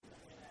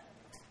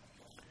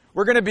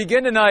We're going to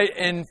begin tonight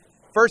in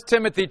 1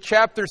 Timothy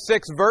chapter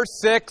 6, verse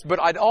 6,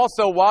 but I'd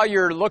also, while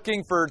you're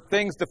looking for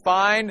things to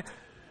find,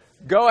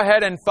 go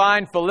ahead and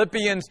find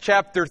Philippians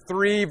chapter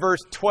 3,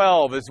 verse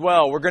 12 as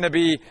well. We're going to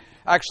be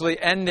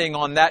actually ending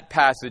on that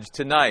passage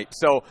tonight.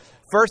 So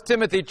 1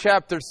 Timothy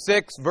chapter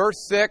 6,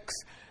 verse 6,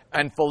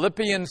 and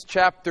Philippians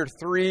chapter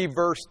 3,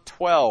 verse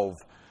 12.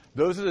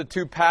 Those are the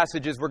two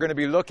passages we're going to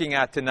be looking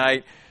at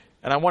tonight,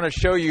 and I want to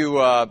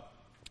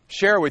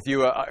share with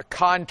you a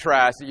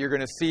contrast that you're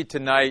going to see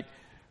tonight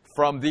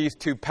from these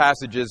two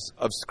passages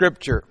of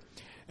Scripture.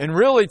 And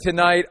really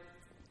tonight,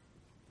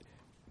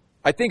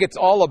 I think it's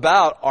all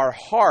about our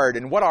heart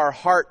and what our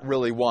heart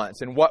really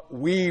wants and what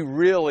we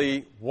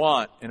really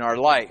want in our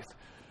life.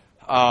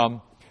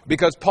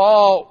 Because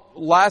Paul,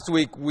 last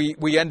week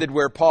we ended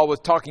where Paul was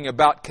talking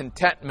about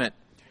contentment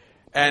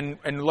and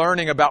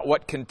learning about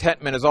what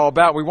contentment is all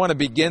about. We want to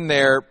begin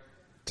there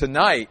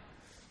tonight.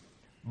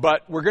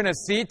 But we're going to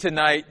see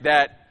tonight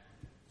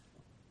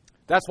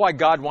that's why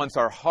God wants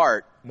our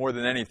heart more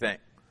than anything.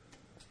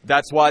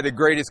 That's why the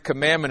greatest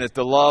commandment is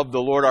to love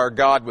the Lord our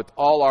God with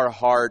all our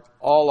heart,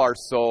 all our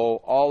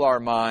soul, all our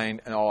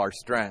mind, and all our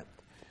strength.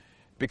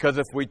 Because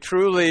if we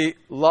truly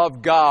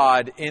love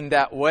God in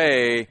that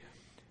way,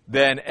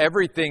 then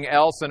everything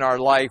else in our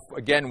life,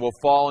 again, will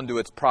fall into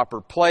its proper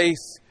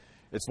place.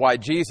 It's why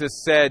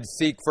Jesus said,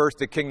 "Seek first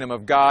the kingdom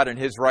of God and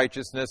His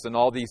righteousness, and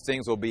all these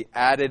things will be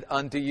added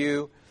unto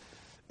you."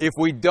 If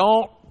we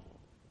don't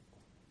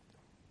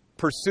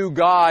pursue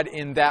God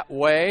in that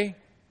way,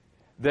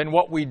 then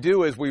what we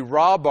do is we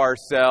rob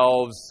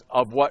ourselves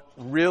of what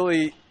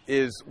really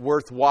is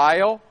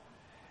worthwhile,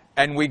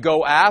 and we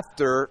go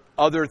after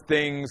other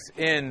things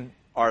in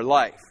our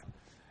life.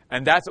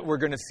 And that's what we're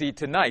going to see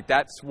tonight.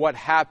 That's what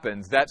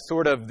happens. That's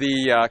sort of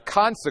the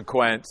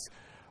consequence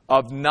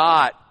of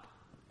not,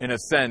 in a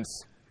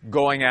sense,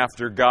 going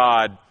after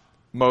God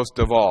most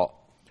of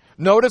all.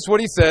 Notice what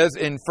he says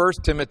in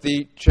 1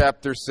 Timothy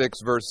chapter 6,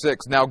 verse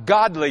 6. Now,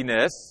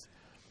 godliness,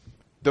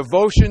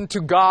 devotion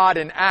to God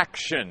in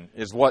action,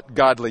 is what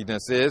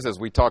godliness is, as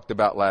we talked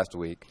about last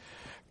week,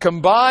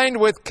 combined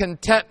with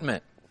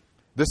contentment,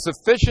 the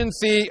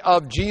sufficiency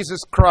of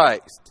Jesus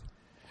Christ,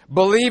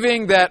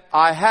 believing that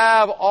I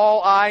have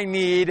all I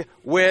need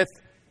with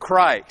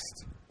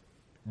Christ,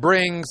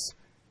 brings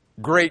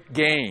great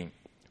gain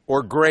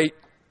or great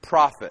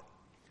profit.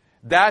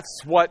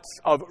 That's what's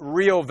of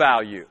real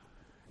value.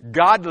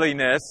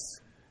 Godliness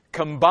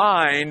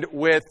combined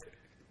with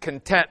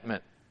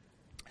contentment.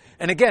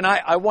 And again,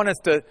 I want us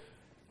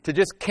to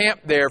just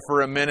camp there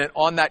for a minute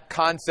on that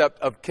concept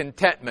of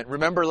contentment.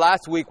 Remember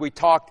last week we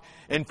talked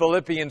in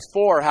Philippians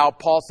 4 how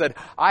Paul said,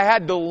 I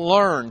had to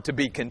learn to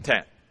be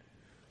content.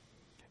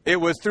 It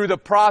was through the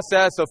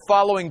process of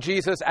following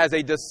Jesus as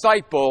a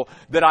disciple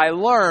that I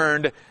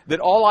learned that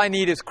all I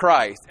need is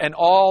Christ. And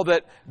all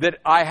that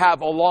I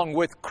have along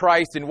with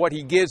Christ and what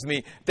He gives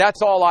me,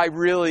 that's all I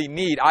really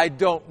need. I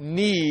don't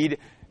need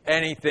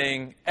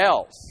anything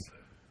else.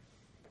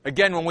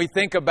 Again, when we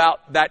think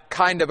about that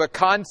kind of a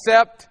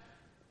concept,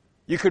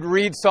 you could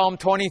read Psalm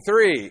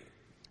 23.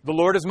 The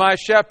Lord is my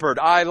shepherd.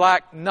 I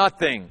lack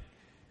nothing.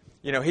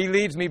 You know, He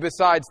leads me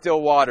beside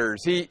still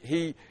waters.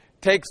 He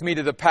takes me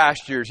to the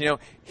pastures. You know,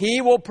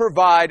 He will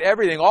provide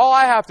everything. All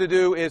I have to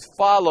do is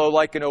follow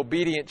like an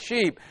obedient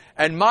sheep.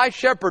 And my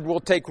shepherd will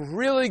take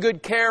really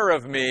good care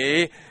of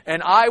me,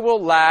 and I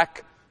will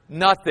lack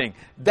nothing.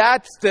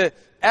 That's the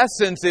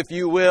essence, if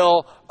you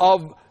will,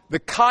 of the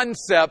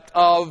concept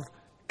of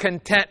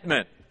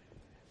contentment.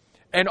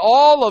 And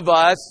all of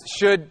us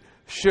should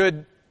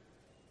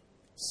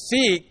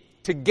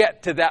seek to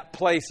get to that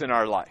place in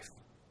our life.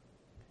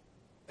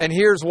 And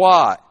here's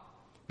why.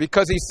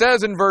 Because he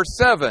says in verse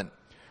 7,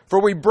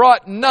 "For we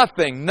brought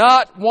nothing,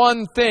 not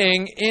one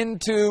thing,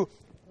 into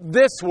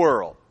this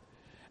world."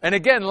 And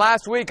again,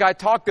 last week I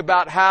talked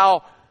about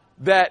how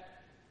that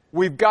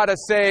we've got to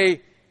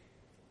say,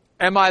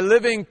 am I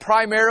living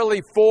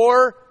primarily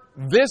for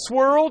this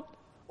world?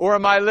 Or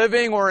am I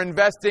living or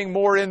investing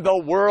more in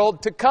the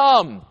world to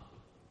come?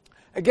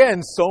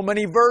 Again, so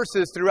many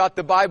verses throughout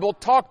the Bible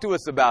talk to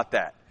us about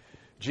that.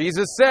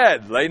 Jesus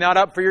said, "Lay not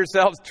up for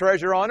yourselves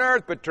treasure on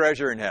earth, but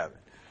treasure in heaven."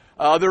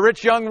 The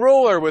rich young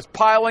ruler was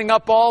piling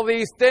up all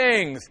these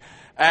things.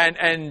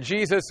 And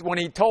Jesus, when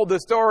He told the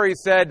story,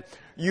 said,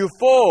 "You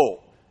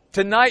fool,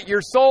 tonight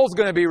your soul's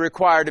going to be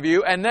required of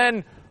you. And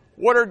then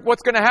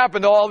what's going to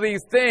happen to all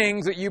these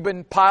things that you've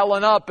been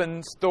piling up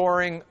and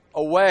storing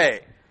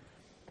away?"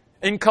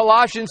 In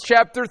Colossians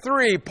chapter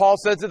 3, Paul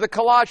says to the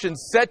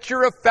Colossians, "Set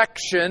your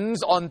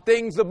affections on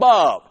things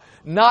above,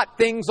 not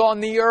things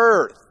on the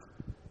earth,"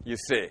 you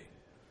see.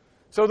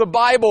 So the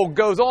Bible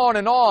goes on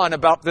and on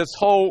about this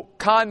whole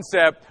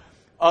concept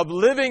of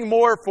living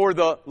more for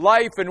the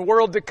life and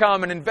world to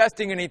come and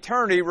investing in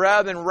eternity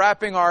rather than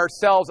wrapping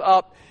ourselves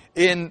up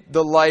in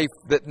the life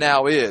that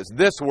now is,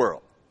 this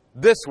world.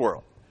 This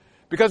world.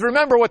 Because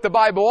remember what the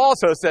Bible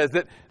also says,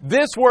 that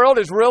this world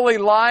is really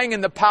lying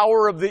in the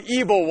power of the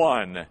evil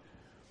one.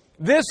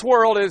 This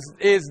world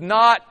is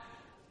not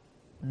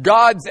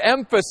God's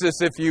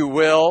emphasis, if you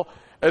will,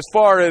 as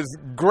far as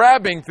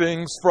grabbing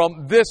things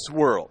from this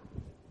world.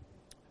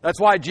 That's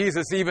why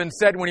Jesus even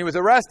said when he was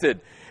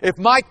arrested, if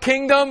my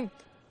kingdom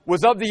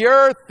was of the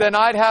earth, then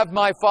I'd have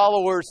my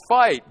followers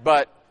fight.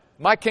 But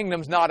my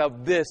kingdom's not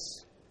of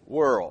this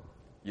world,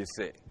 you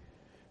see.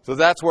 So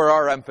that's where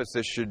our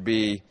emphasis should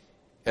be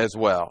as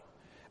well.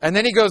 And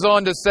then he goes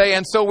on to say,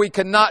 and so we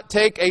cannot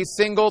take a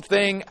single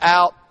thing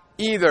out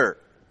either.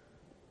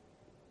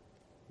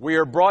 We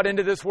are brought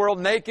into this world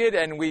naked,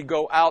 and we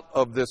go out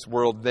of this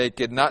world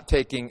naked, not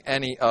taking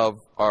any of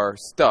our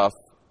stuff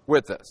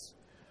with us.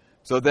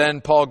 So then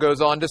Paul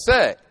goes on to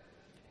say,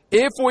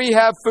 if we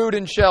have food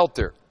and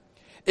shelter,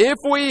 if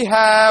we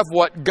have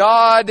what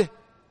God,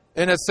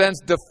 in a sense,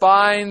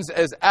 defines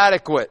as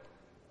adequate,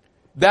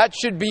 that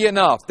should be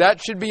enough. That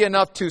should be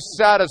enough to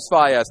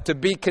satisfy us, to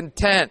be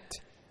content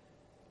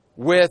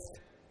with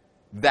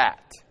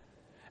that.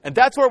 And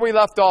that's where we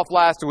left off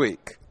last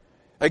week.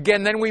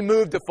 Again, then we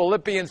moved to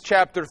Philippians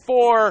chapter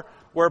 4,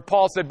 where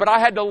Paul said, but I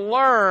had to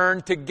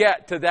learn to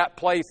get to that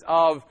place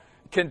of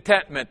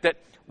contentment, that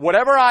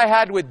whatever I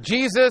had with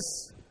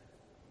Jesus,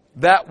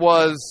 that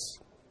was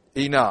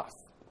enough.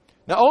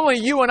 Now, only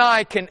you and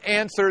I can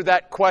answer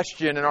that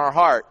question in our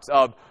hearts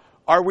of,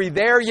 are we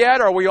there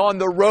yet? Are we on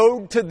the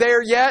road to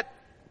there yet?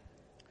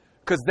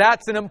 Because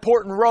that's an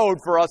important road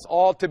for us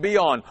all to be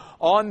on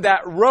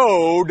that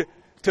road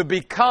to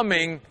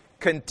becoming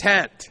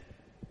content.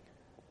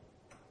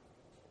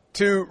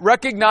 To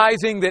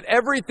recognizing that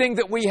everything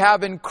that we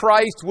have in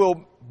Christ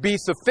will be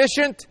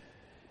sufficient,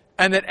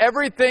 and that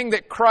everything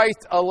that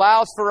Christ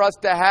allows for us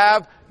to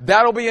have,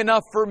 that'll be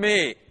enough for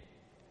me.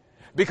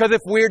 Because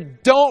if we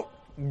don't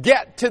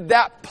get to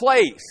that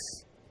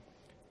place,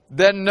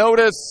 then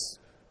notice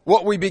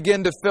what we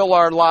begin to fill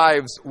our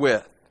lives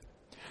with.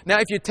 Now,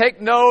 if you take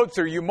notes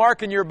or you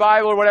mark in your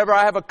Bible or whatever,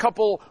 I have a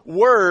couple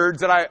words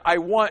that I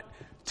want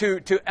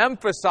to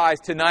emphasize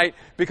tonight,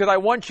 because I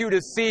want you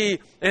to see,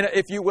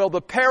 if you will,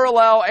 the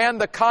parallel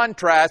and the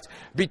contrast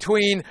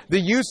between the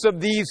use of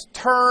these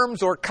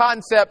terms or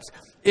concepts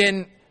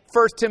in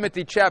 1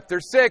 Timothy chapter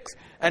 6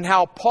 and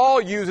how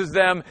Paul uses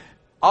them,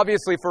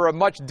 obviously for a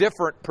much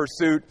different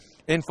pursuit,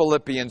 in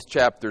Philippians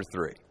chapter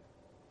 3.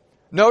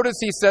 Notice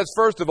he says,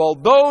 first of all,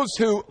 those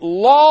who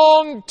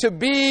long to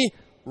be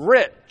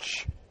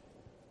rich.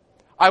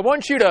 I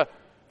want you to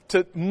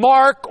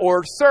mark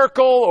or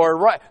circle or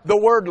write the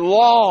word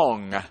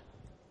long.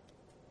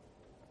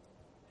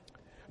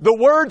 The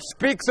word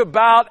speaks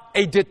about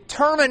a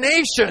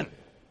determination.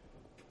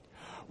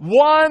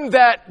 One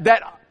that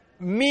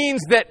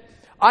means that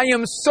I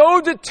am so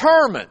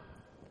determined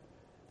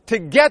to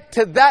get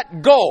to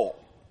that goal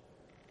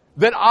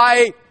that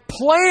I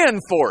plan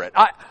for it.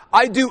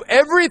 I do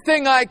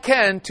everything I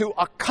can to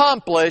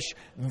accomplish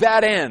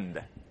that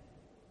end.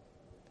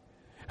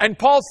 And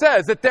Paul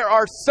says that there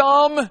are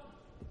some,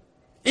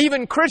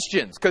 even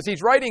Christians, because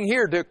he's writing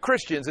here to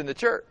Christians in the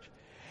church.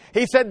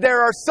 He said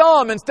there are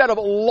some, instead of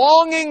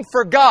longing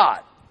for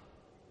God,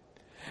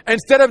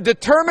 instead of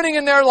determining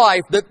in their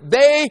life that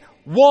they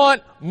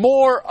want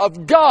more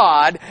of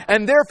God,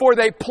 and therefore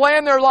they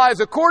plan their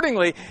lives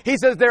accordingly, he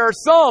says there are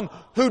some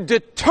who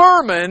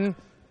determine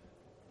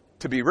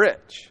to be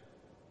rich,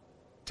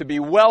 to be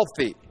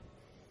wealthy,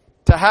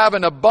 to have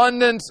an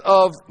abundance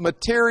of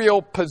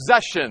material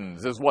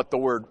possessions, is what the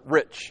word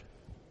rich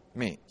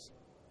means.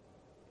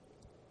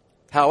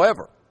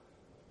 However,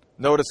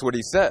 notice what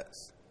he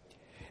says.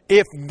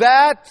 If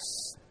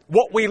that's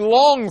what we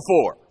long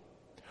for,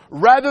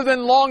 rather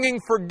than longing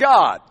for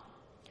God,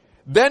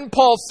 then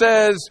Paul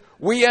says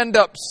we end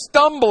up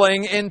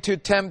stumbling into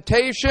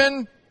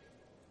temptation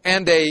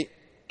and a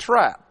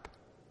trap.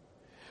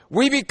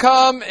 We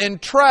become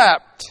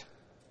entrapped.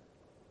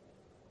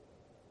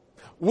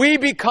 We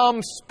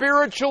become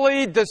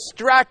spiritually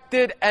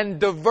distracted and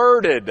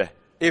diverted,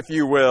 if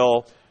you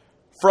will,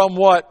 from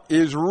what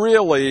is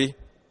really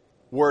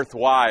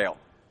worthwhile.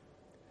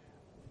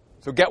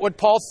 So get what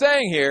Paul's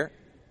saying here.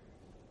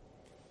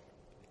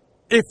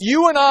 If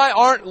you and I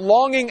aren't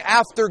longing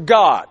after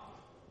God,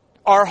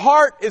 our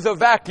heart is a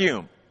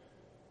vacuum.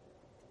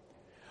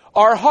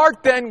 Our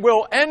heart then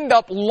will end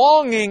up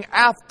longing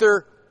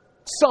after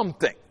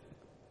something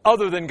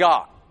other than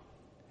God.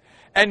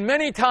 And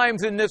many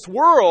times in this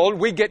world,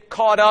 we get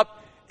caught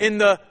up in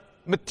the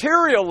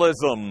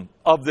materialism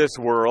of this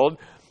world.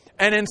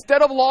 And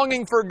instead of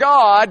longing for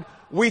God,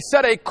 we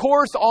set a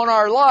course on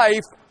our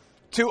life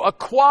to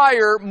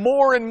acquire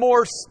more and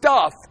more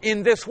stuff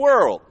in this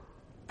world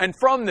and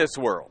from this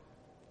world.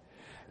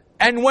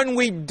 And when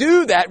we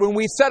do that, when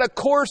we set a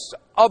course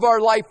of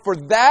our life for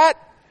that,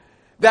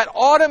 that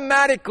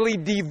automatically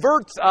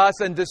diverts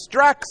us and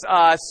distracts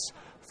us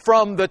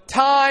from the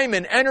time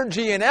and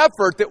energy and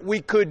effort that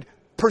we could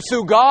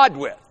pursue God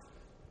with.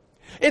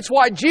 It's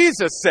why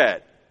Jesus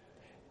said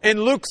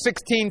in Luke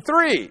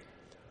 16:3,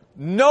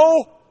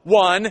 no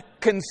one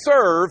can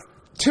serve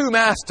two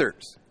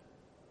masters.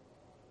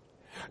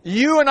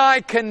 You and I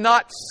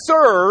cannot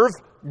serve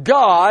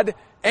God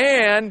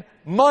and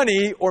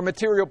money or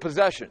material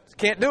possessions.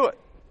 Can't do it.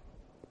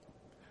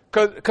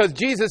 Because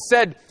Jesus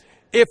said,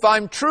 if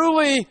I'm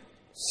truly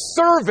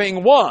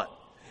serving one.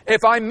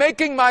 If I'm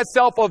making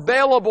myself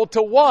available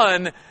to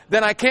one,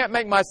 then I can't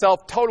make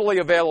myself totally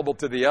available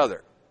to the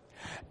other.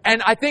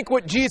 And I think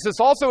what Jesus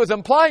also is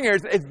implying here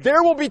is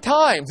there will be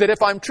times that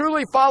if I'm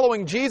truly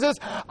following Jesus,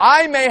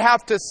 I may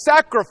have to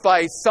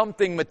sacrifice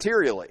something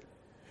materially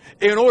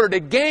in order to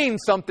gain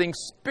something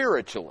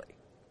spiritually.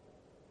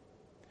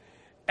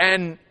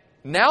 And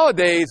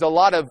nowadays, a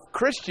lot of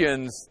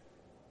Christians,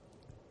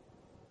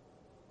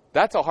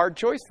 that's a hard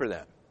choice for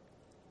them.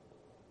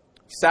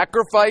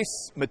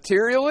 Sacrifice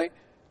materially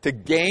to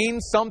gain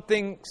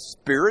something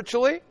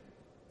spiritually.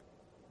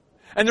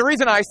 And the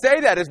reason I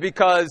say that is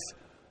because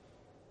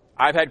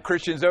I've had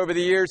Christians over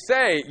the years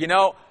say,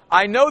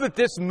 I know that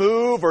this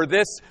move or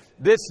this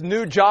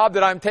new job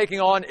that I'm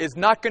taking on is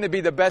not going to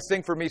be the best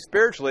thing for me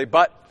spiritually,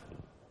 but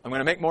I'm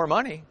going to make more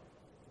money.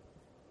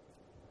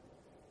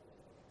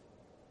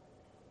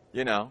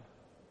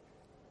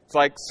 It's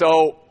like,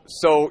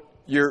 so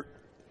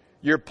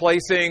you're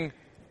placing,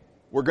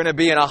 we're going to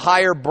be in a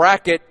higher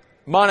bracket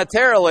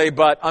monetarily,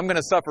 but I'm going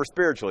to suffer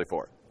spiritually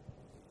for it.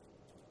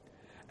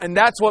 And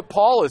that's what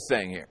Paul is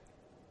saying here.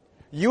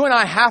 You and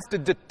I have to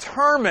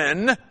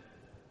determine,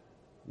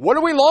 what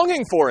are we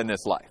longing for in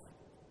this life?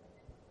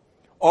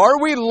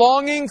 Are we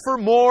longing for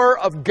more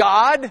of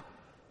God?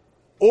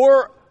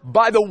 Or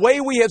by the way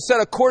we have set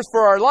a course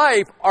for our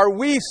life, are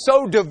we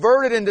so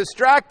diverted and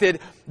distracted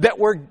that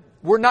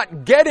we're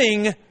not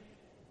getting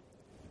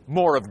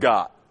more of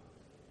God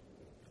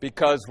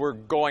because we're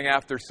going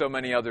after so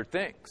many other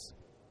things?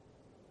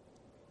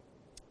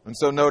 And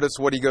so notice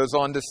what he goes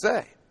on to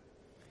say.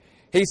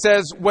 He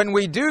says, when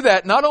we do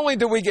that, not only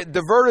do we get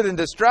diverted and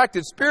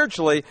distracted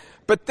spiritually,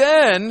 but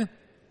then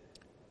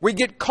we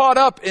get caught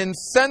up in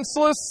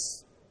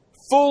senseless,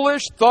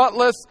 foolish,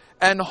 thoughtless,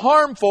 and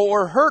harmful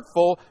or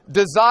hurtful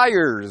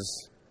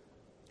desires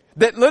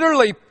that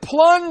literally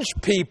plunge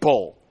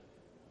people.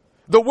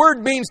 The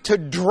word means to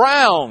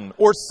drown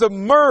or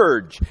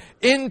submerge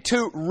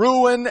into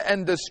ruin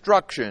and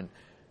destruction,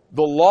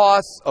 the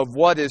loss of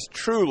what is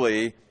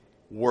truly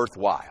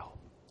worthwhile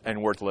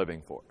and worth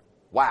living for.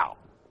 Wow.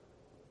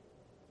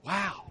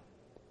 Wow.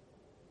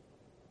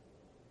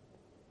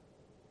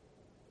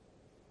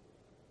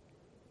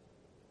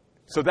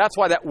 So that's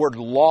why that word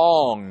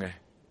long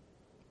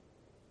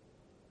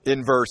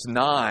in verse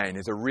 9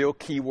 is a real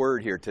key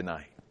word here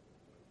tonight.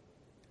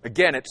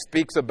 Again, it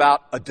speaks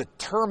about a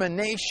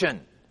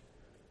determination.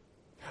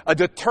 A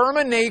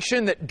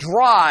determination that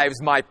drives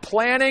my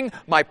planning,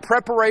 my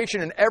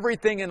preparation, and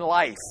everything in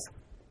life.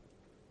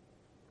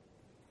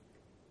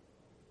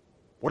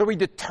 What are we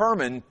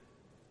determined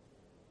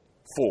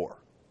for?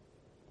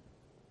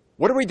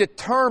 What are we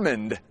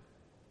determined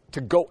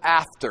to go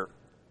after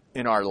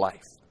in our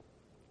life?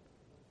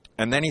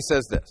 And then he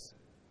says this.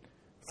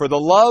 For the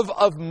love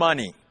of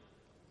money,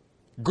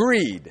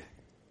 greed,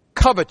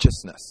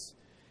 covetousness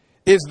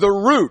is the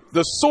root,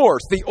 the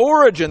source, the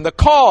origin, the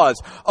cause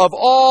of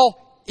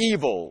all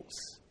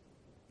evils.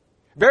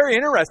 Very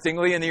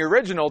interestingly, in the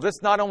original,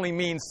 this not only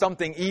means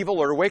something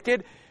evil or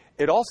wicked,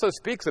 it also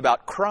speaks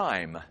about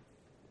crime.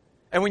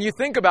 And when you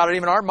think about it,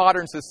 even our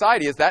modern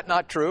society, is that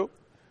not true?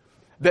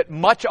 That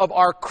much of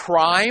our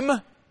crime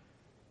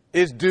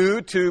is due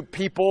to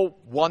people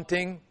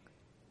wanting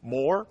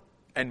more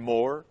and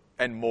more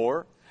and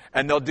more.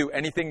 And they'll do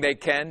anything they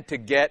can to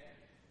get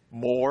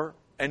more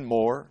and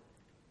more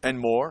and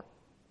more.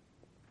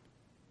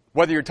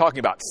 Whether you're talking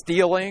about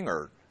stealing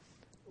or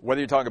whether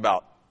you're talking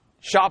about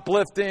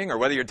shoplifting or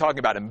whether you're talking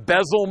about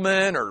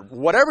embezzlement or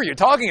whatever you're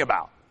talking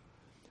about.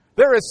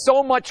 There is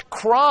so much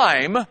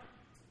crime,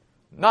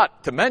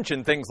 not to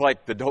mention things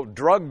like the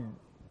drug,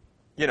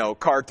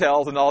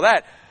 cartels and all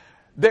that.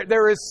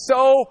 There is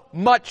so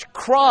much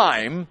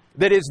crime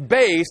that is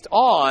based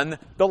on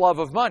the love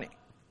of money.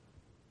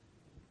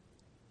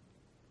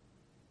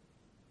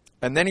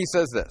 And then he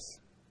says this.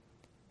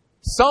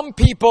 Some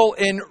people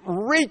in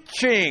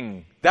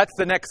reaching, that's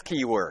the next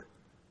key word.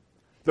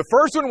 The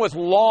first one was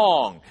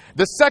long.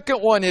 The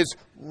second one is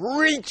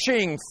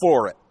reaching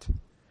for it.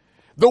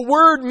 The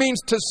word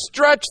means to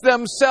stretch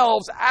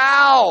themselves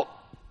out.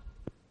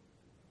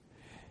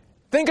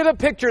 Think of the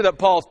picture that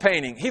Paul's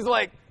painting. He's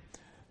like,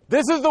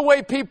 this is the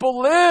way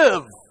people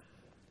live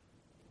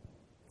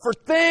for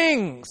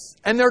things.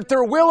 And they're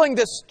willing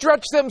to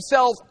stretch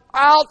themselves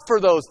out for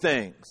those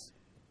things.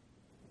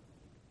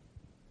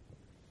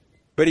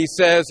 But he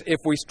says, if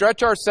we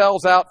stretch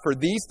ourselves out for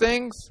these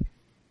things,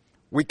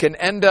 we can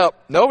end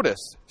up,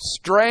 notice,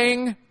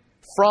 straying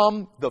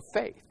from the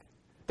faith.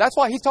 That's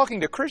why he's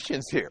talking to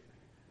Christians here.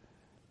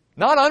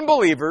 Not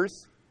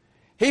unbelievers.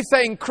 He's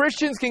saying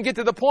Christians can get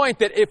to the point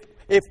that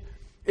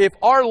if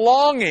our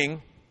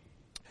longing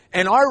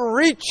and our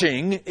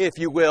reaching, if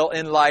you will,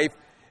 in life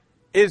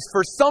is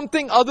for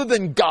something other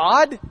than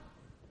God,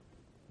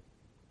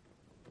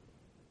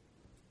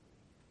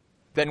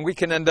 then we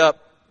can end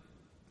up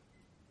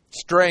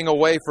straying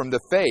away from the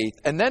faith.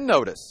 And then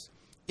notice,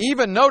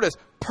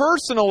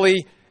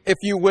 personally if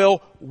you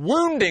will,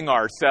 wounding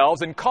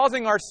ourselves and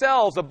causing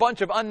ourselves a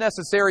bunch of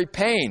unnecessary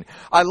pain.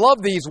 I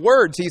love these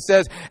words. He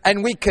says,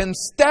 and we can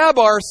stab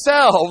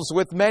ourselves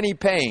with many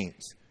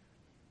pains.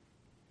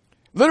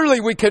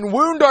 Literally, we can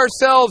wound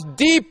ourselves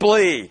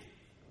deeply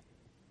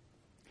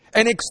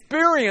and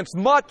experience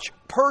much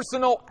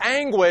personal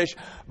anguish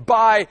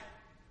by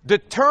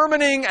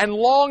determining and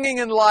longing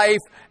in life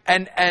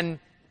and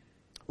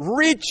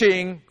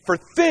reaching for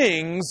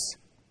things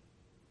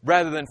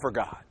rather than for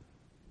God.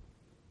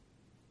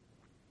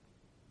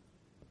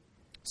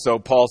 So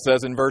Paul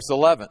says in verse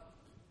 11,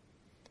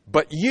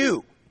 but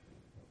you,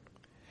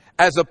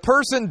 as a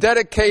person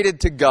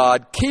dedicated to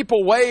God, keep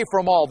away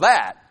from all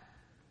that.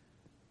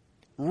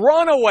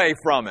 Run away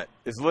from it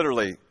is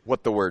literally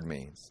what the word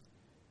means.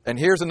 And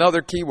here's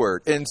another key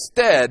word.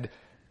 Instead,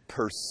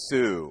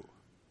 pursue.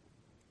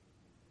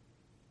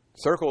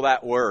 Circle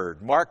that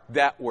word. Mark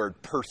that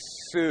word.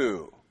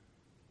 Pursue.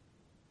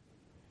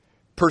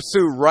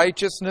 Pursue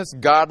righteousness,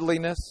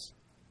 godliness,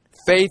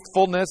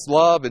 faithfulness,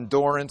 love,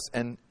 endurance,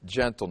 and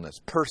gentleness.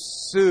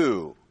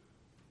 Pursue.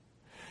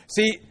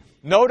 See,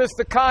 notice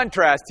the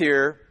contrast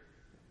here.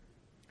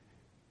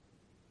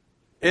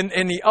 In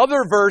the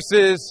other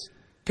verses,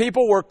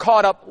 people were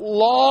caught up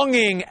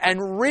longing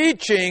and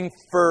reaching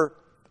for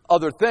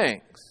other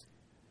things.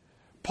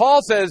 Paul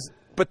says,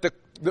 but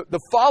the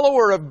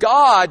follower of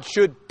God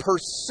should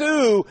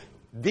pursue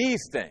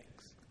these things.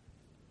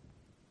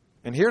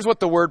 And here's what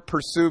the word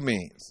pursue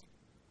means.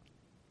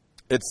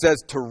 It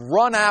says to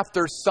run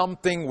after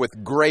something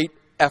with great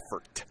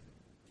effort.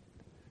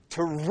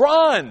 To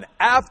run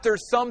after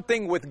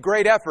something with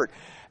great effort.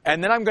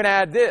 And then I'm going to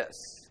add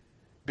this,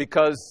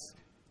 because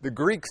the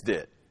Greeks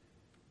did.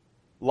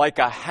 Like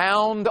a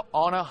hound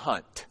on a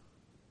hunt.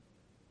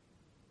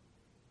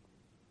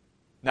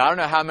 Now, I don't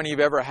know how many of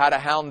you have ever had a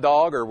hound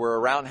dog or were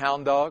around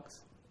hound dogs.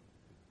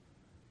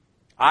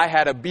 I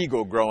had a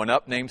beagle growing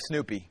up named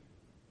Snoopy.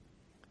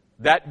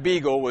 That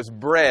beagle was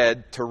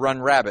bred to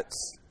run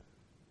rabbits.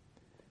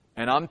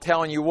 And I'm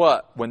telling you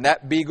what, when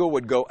that beagle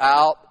would go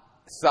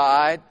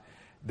outside,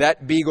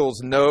 that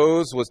beagle's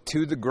nose was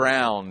to the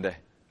ground.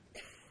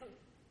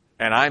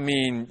 And I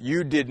mean,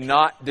 you did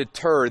not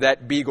deter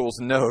that beagle's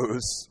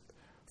nose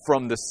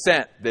from the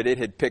scent that it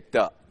had picked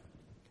up.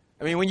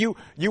 I mean, when you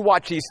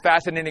watch these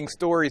fascinating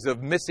stories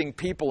of missing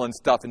people and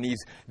stuff, and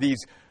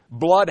these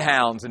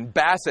bloodhounds and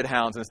basset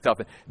hounds and stuff,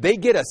 and they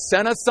get a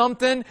scent of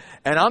something,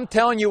 and I'm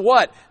telling you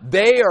what,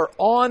 they are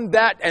on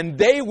that, and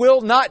they will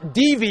not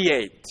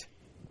deviate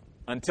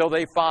until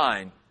they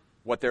find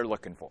what they're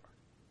looking for.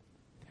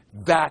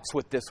 That's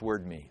what this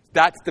word means.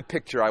 That's the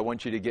picture I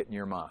want you to get in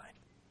your mind.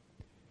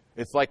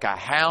 It's like a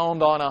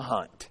hound on a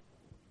hunt.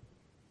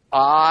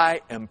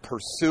 I am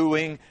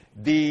pursuing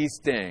these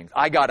things.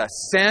 I got a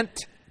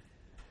scent,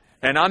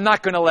 and I'm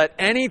not going to let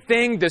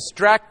anything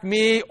distract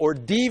me or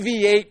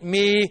deviate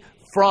me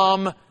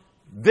from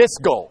this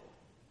goal.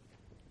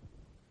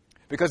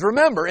 Because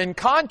remember, in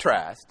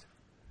contrast,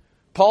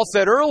 Paul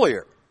said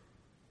earlier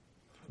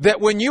that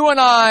when you and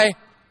I,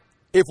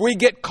 if we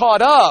get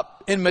caught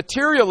up in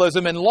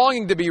materialism and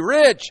longing to be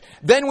rich,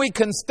 then we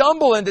can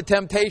stumble into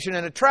temptation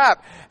and a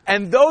trap.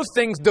 And those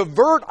things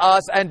divert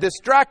us and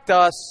distract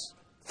us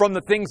from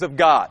the things of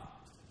God.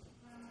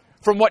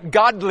 From what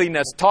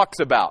godliness talks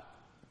about.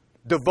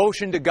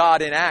 Devotion to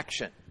God in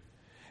action.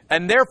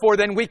 And therefore,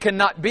 then we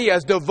cannot be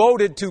as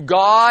devoted to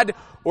God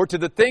or to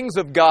the things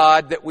of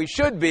God that we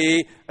should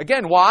be.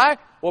 Again, why?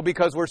 Well,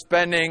 because we're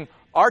spending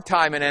our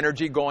time and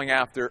energy going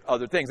after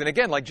other things. And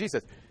again, like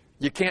Jesus,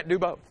 you can't do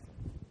both.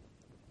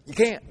 You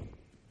can't.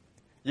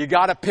 You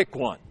got to pick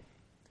one.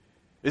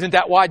 Isn't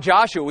that why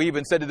Joshua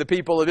even said to the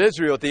people of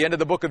Israel at the end of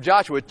the book of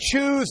Joshua,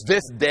 choose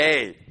this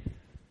day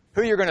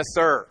who you're going to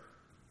serve.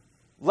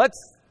 Let's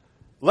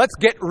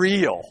get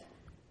real.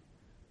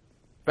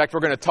 In fact,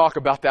 we're going to talk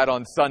about that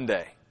on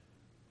Sunday.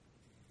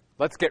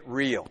 Let's get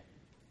real.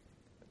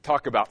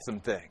 Talk about some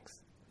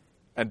things.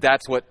 And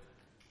that's what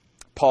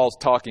Paul's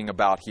talking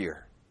about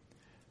here.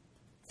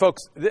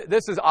 Folks,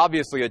 this is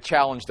obviously a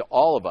challenge to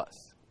all of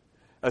us,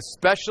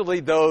 especially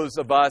those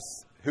of us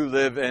who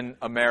live in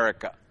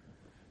America.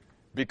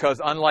 Because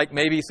unlike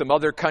maybe some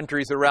other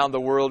countries around the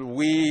world,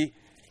 we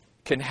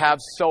can have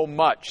so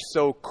much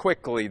so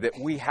quickly that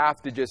we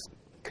have to just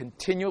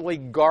continually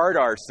guard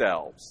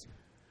ourselves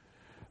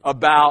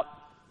about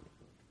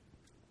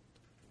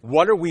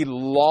what are we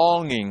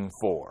longing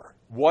for?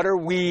 What are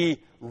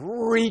we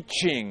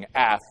reaching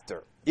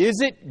after?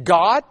 Is it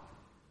God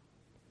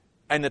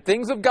and the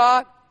things of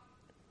God?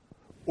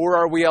 Or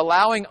are we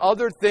allowing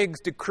other things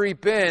to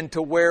creep in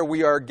to where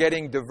we are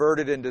getting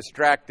diverted and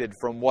distracted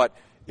from what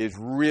is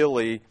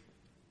really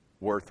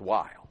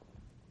worthwhile?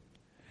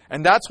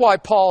 And that's why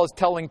Paul is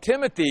telling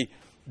Timothy,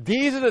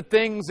 these are the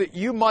things that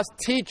you must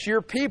teach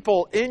your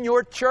people in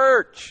your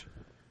church.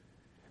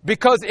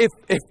 Because if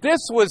this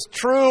was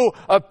true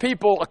of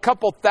people a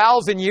couple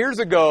thousand years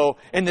ago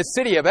in the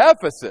city of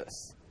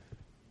Ephesus,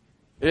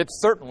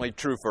 it's certainly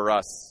true for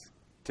us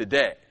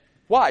today.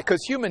 Why?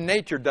 Because human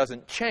nature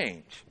doesn't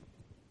change.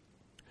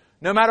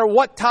 No matter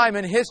what time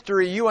in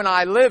history you and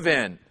I live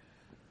in,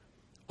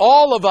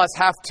 all of us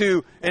have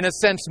to, in a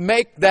sense,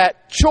 make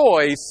that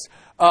choice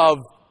of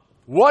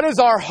what does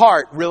our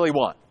heart really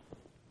want?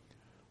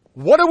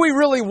 What do we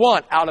really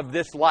want out of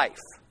this life?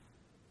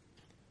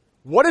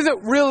 What is it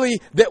really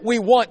that we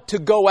want to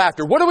go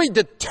after? What are we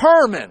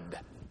determined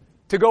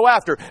to go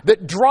after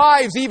that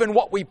drives even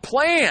what we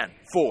plan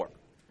for?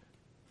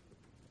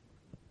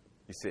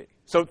 You see.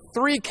 So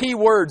 3 key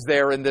words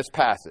there in this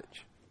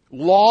passage.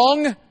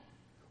 Long,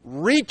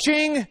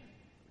 reaching,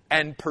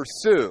 and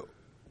pursue.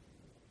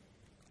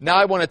 Now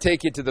I want to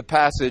take you to the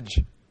passage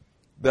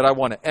that I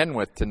want to end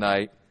with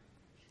tonight.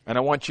 And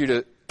I want you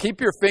to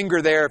keep your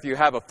finger there if you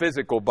have a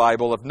physical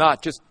Bible. If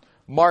not, just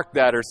mark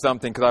that or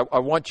something, because I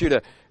want you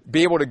to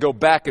be able to go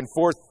back and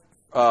forth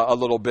a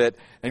little bit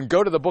and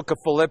go to the book of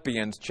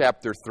Philippians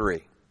chapter 3.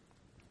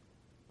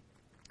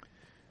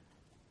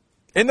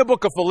 In the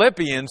book of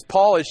Philippians,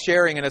 Paul is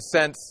sharing, in a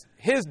sense,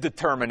 his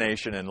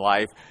determination in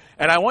life.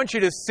 And I want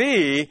you to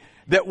see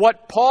that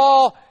what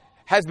Paul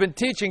has been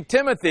teaching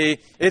Timothy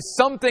is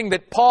something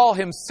that Paul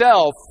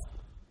himself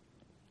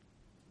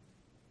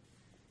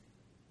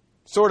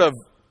sort of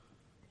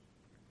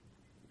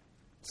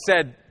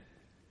said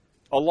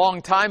a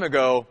long time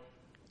ago,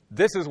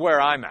 this is where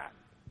I'm at.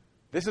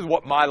 This is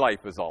what my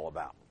life is all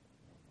about.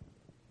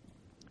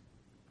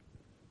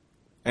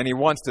 And he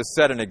wants to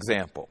set an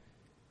example.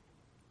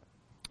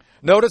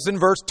 Notice in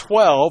verse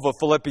 12 of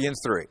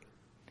Philippians 3.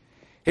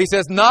 He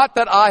says, not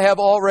that I have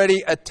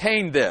already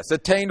attained this.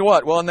 Attained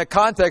what? Well, in the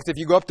context, if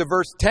you go up to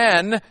verse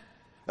 10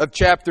 of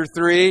chapter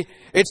 3,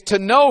 it's to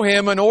know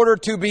Him in order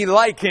to be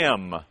like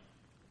Him.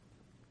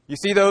 You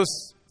see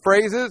those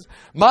phrases?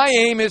 My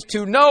aim is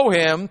to know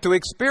Him, to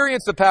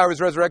experience the power of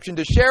His resurrection,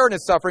 to share in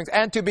His sufferings,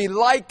 and to be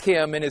like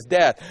Him in His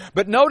death.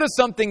 But notice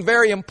something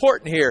very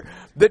important here,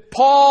 that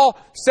Paul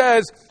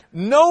says,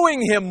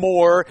 knowing Him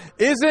more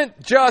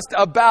isn't just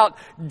about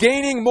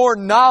gaining more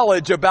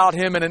knowledge about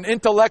Him in an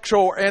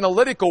intellectual or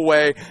analytical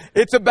way.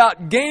 It's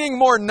about gaining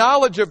more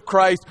knowledge of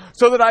Christ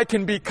so that I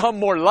can become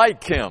more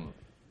like Him.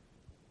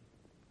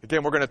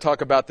 Again, we're going to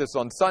talk about this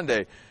on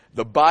Sunday.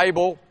 The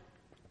Bible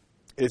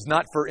is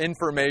not for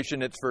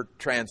information, it's for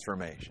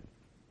transformation.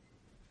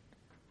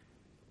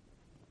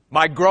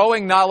 My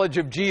growing knowledge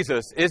of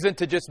Jesus isn't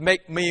to just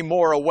make me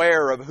more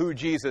aware of who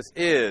Jesus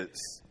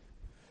is,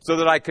 so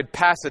that I could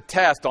pass a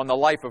test on the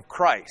life of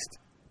Christ.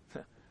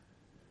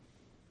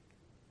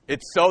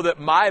 It's so that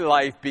my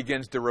life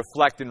begins to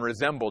reflect and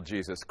resemble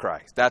Jesus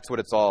Christ. That's what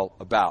it's all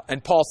about.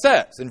 And Paul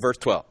says in verse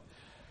 12,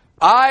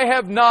 I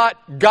have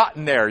not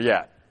gotten there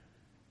yet.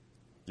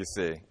 You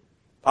see,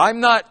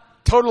 I'm not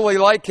totally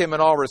like Him in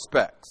all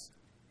respects.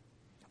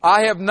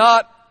 I have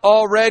not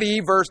already,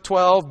 verse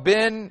 12,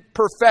 been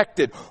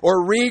perfected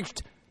or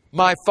reached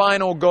my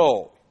final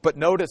goal. But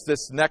notice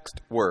this next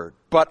word.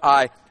 But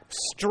I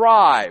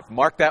strive.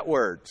 Mark that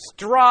word.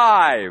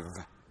 Strive.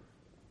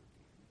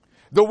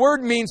 The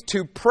word means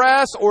to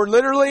press, or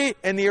literally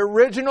in the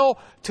original,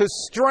 to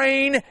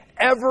strain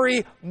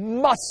every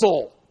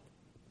muscle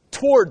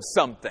towards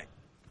something.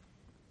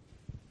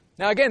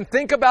 Now again,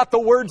 think about the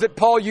words that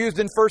Paul used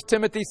in 1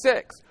 Timothy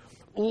 6.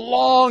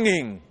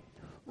 Longing,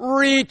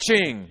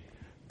 reaching,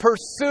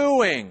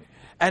 pursuing.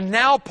 And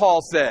now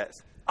Paul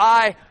says,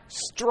 I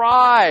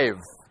strive.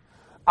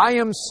 I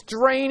am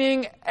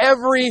straining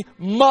every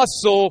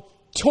muscle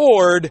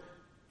toward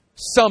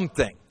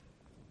something.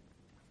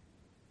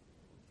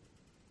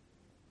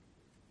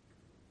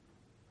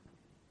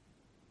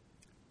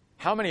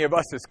 How many of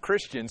us as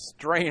Christians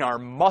strain our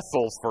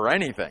muscles for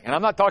anything? And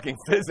I'm not talking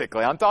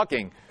physically. I'm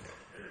talking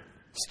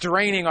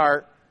straining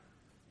our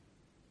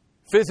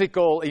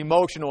physical,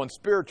 emotional, and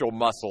spiritual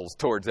muscles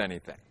towards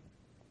anything.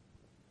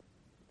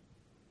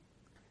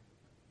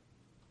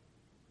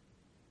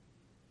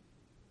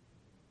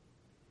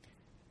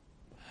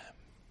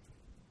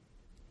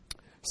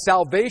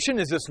 Salvation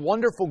is this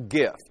wonderful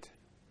gift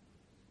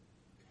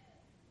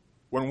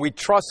when we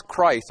trust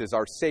Christ as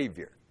our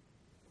Savior.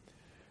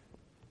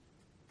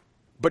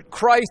 But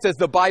Christ, as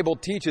the Bible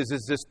teaches,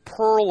 is this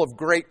pearl of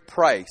great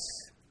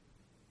price.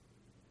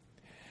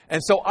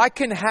 And so I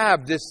can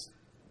have this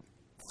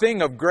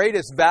thing of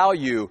greatest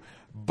value,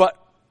 but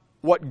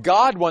what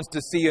God wants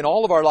to see in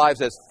all of our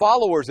lives as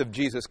followers of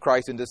Jesus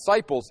Christ and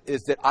disciples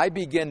is that I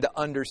begin to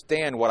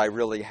understand what I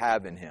really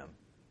have in Him.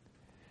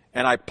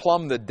 And I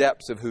plumb the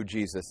depths of who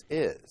Jesus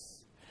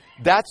is.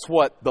 That's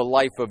what the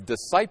life of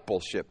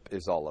discipleship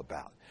is all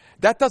about.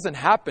 That doesn't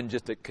happen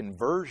just at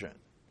conversion.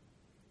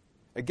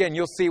 Again,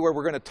 you'll see where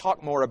we're going to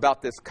talk more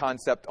about this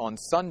concept on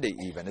Sunday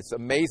even. It's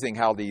amazing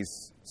how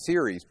these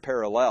series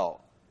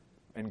parallel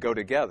and go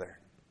together.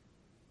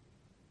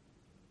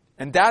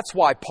 And that's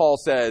why Paul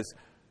says,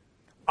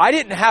 I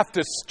didn't have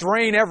to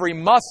strain every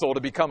muscle to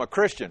become a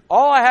Christian.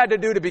 All I had to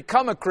do to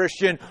become a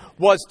Christian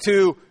was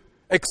to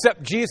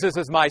accept Jesus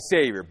as my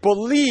Savior.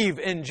 Believe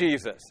in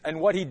Jesus and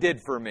what He did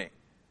for me.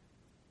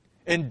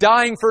 In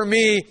dying for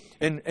me,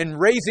 and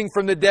raising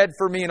from the dead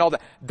for me and all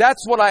that.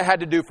 That's what I had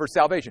to do for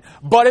salvation.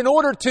 But in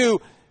order to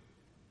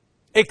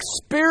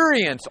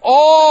experience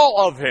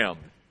all of Him,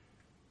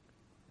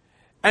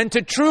 and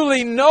to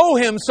truly know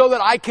Him so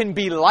that I can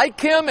be like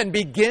Him and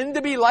begin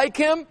to be like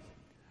Him,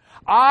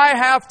 I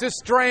have to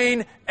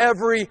strain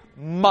every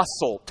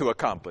muscle to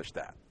accomplish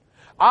that.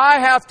 I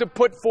have to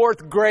put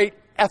forth great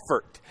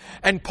effort.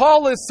 And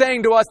Paul is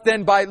saying to us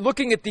then, by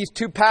looking at these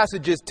two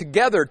passages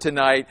together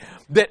tonight,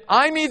 that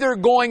I'm either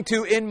going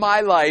to, in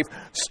my life,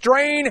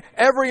 strain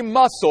every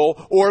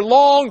muscle or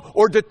long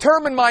or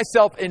determine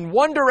myself in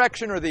one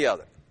direction or the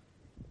other.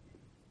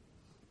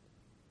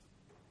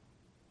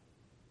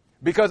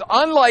 Because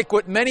unlike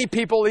what many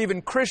people,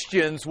 even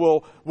Christians,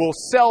 will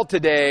sell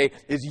today,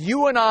 is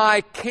you and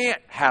I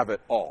can't have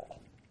it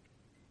all.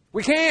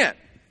 We can't.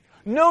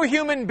 No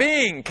human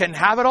being can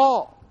have it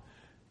all.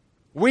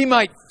 We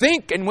might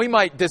think and we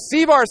might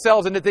deceive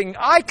ourselves into thinking,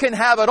 I can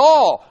have it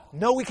all.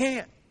 No, we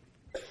can't.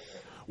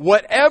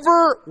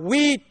 Whatever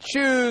we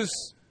choose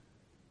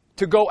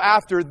to go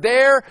after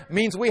there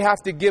means we have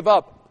to give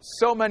up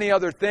so many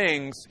other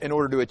things in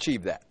order to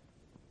achieve that.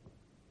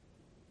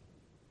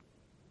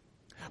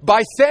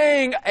 By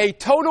saying a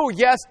total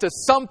yes to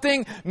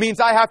something means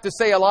I have to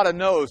say a lot of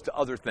no's to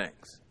other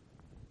things.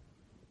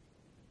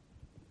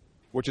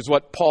 Which is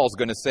what Paul's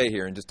going to say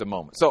here in just a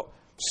moment. So,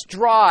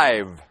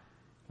 strive.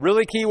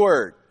 Really key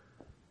word.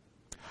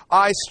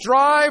 I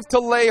strive to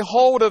lay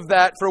hold of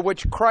that for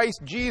which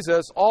Christ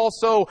Jesus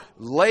also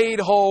laid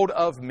hold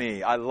of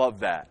me. I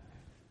love that.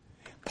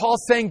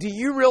 Paul's saying, do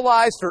you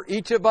realize for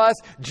each of us,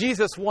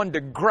 Jesus wanted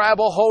to grab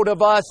a hold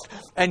of us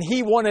and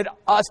He wanted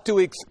us to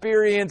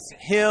experience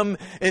Him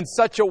in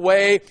such a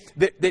way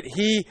that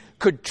He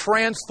could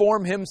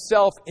transform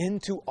Himself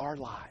into our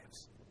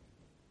lives.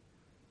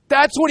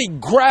 That's what He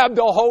grabbed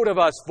a hold of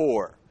us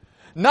for.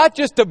 Not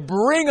just to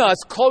bring us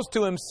close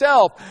to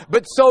Himself,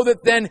 but so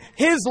that then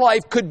His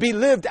life could be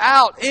lived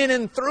out in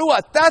and through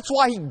us. That's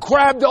why He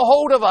grabbed a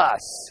hold of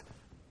us.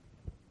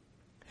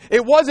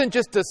 It wasn't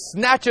just to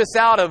snatch us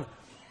out of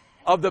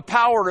the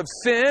power of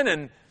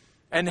sin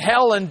and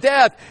hell and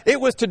death.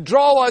 It was to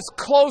draw us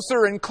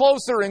closer and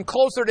closer and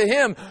closer to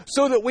Him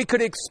so that we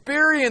could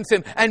experience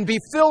Him and be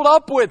filled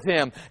up with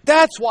Him.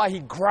 That's why He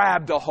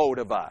grabbed a hold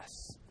of us.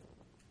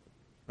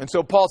 And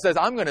so Paul says,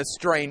 I'm going to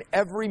strain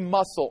every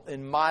muscle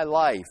in my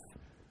life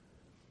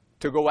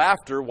to go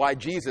after why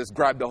Jesus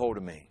grabbed a hold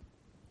of me.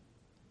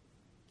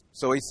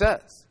 So he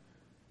says,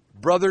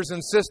 brothers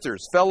and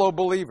sisters, fellow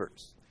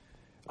believers,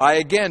 I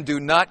again do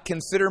not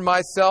consider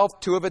myself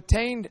to have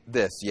attained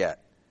this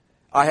yet.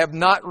 I have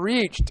not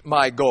reached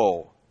my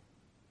goal.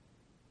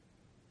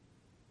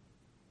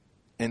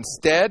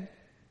 Instead,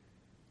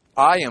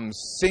 I am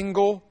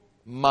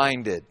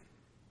single-minded.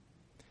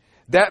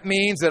 That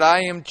means that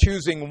I am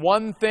choosing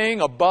one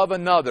thing above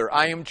another.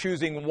 I am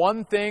choosing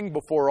one thing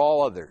before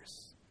all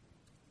others.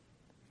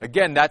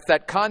 Again, that's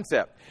that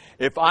concept.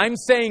 If I'm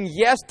saying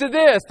yes to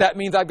this, that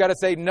means I've got to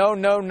say no,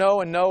 no, no,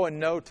 and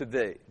no to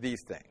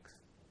these things.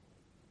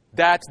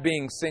 That's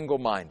being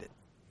single-minded.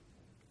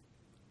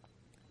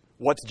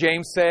 What's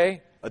James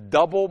say? A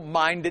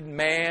double-minded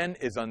man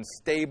is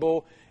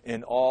unstable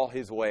in all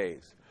his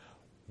ways.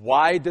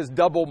 Why does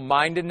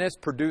double-mindedness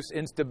produce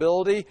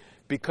instability?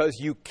 Because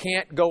you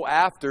can't go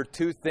after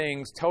two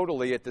things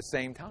totally at the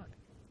same time.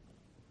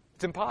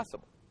 It's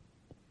impossible.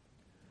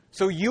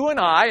 So you and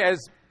I,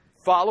 as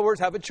followers,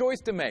 have a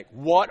choice to make.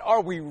 What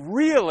are we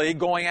really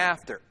going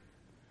after?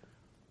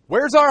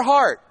 Where's our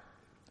heart?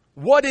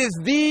 What is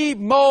the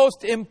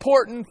most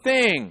important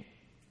thing?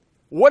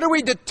 What are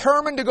we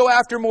determined to go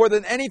after more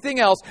than anything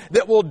else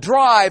that will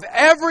drive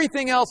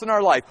everything else in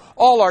our life?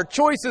 All our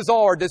choices,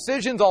 all our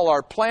decisions, all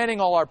our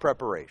planning, all our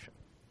preparation.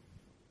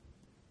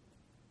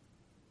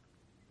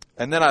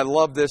 And then I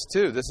love this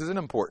too. This is an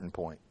important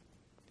point.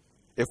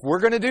 If we're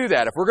going to do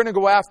that, if we're going to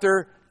go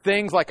after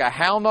things like a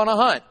hound on a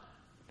hunt,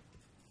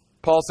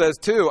 Paul says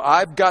too,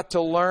 I've got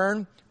to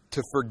learn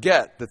to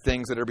forget the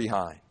things that are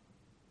behind.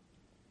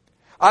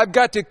 I've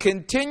got to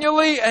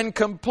continually and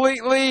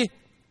completely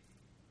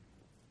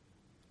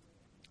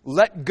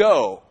let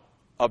go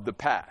of the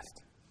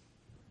past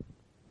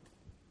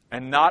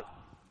and not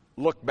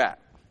look back.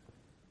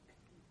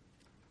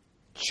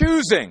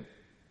 Choosing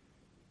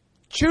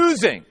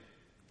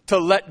to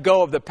let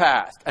go of the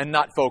past and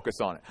not focus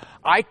on it.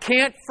 I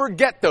can't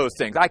forget those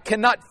things. I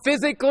cannot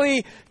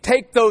physically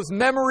take those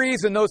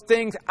memories and those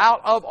things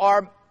out of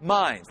our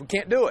minds. We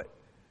can't do it.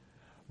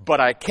 But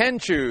I can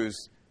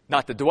choose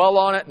not to dwell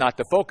on it, not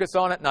to focus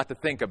on it, not to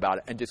think about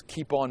it, and just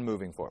keep on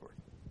moving forward.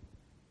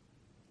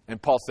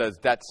 And Paul says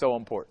that's so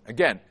important.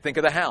 Again, think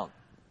of the hound.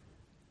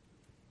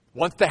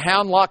 Once the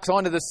hound locks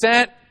onto the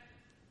scent,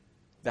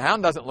 the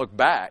hound doesn't look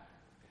back.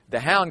 The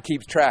hound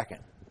keeps tracking.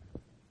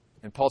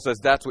 And Paul says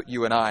that's what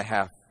you and I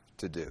have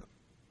to do.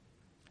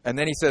 And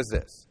then he says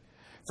this,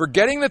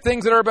 forgetting the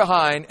things that are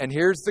behind, and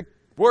here's the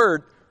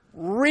word,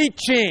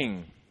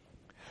 reaching.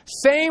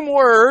 Same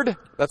word,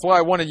 that's why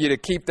I wanted you to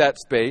keep that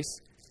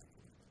space.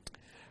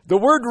 The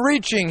word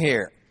reaching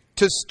here,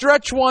 to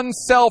stretch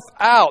oneself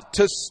out,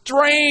 to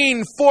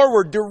strain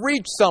forward, to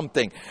reach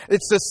something.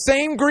 It's the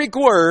same Greek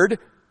word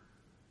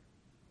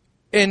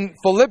in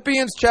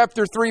Philippians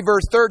chapter 3,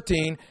 verse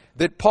 13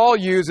 that Paul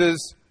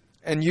uses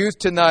and used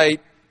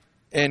tonight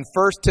in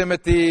 1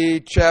 Timothy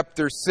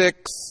chapter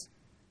 6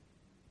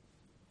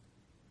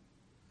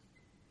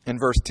 and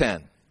verse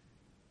 10.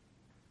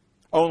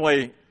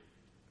 Only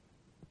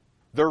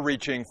they're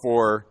reaching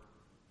for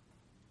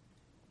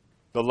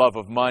the love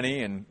of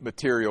money and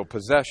material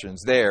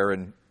possessions there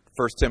in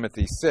 1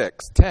 Timothy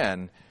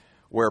 6:10,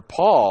 where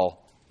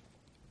Paul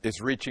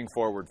is reaching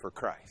forward for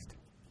Christ.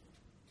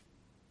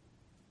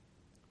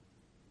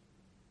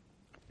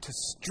 To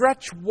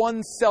stretch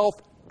oneself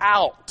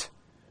out,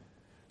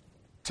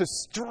 to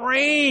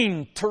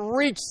strain to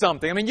reach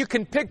something. I mean, you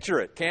can picture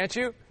it, can't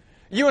you?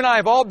 You and I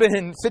have all been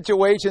in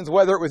situations,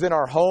 whether it was in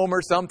our home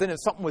or something, and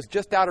something was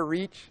just out of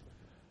reach.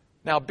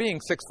 Now, being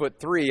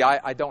 6'3",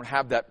 I don't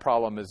have that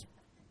problem as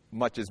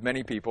much as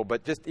many people,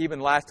 but just even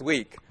last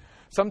week,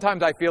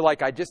 sometimes I feel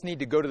like I just need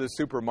to go to the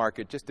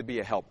supermarket just to be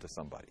a help to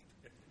somebody.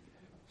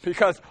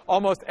 Because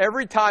almost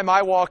every time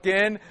I walk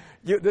in,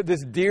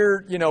 this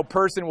dear,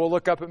 person will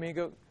look up at me and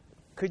go,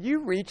 "Could you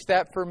reach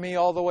that for me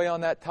all the way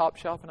on that top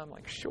shelf?" And I'm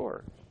like,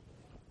 "Sure."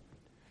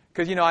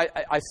 Because,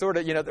 I sort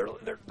of,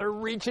 they're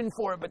reaching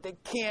for it, but they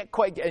can't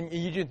quite get, and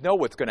you just know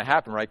what's going to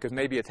happen, right? Because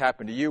maybe it's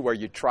happened to you where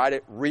you try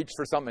to reach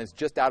for something, it's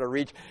just out of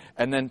reach,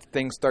 and then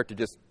things start to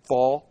just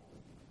fall.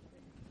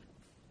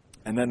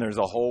 And then there's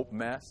a whole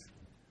mess.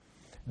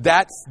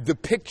 That's the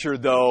picture,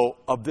 though,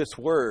 of this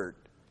word.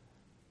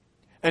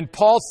 And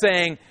Paul's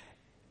saying,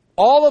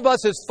 all of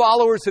us as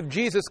followers of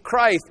Jesus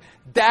Christ,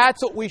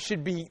 that's what we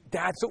should be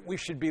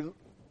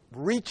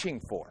reaching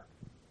for.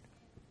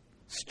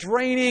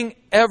 Straining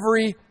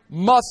every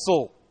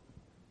muscle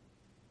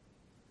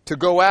to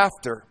go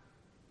after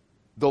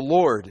the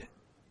Lord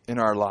in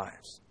our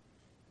lives.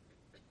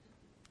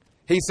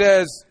 He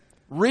says,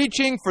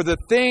 reaching for the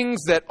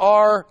things that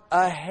are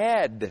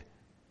ahead.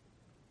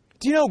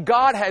 Do you know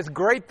God has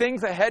great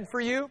things ahead for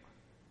you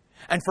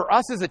and for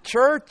us as a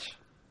church?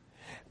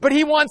 But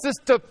He wants us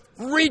to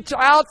reach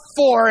out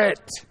for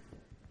it.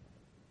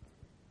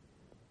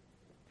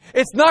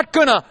 It's not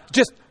going to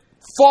just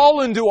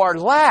fall into our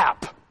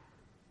lap.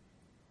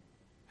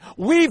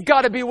 We've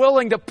got to be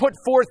willing to put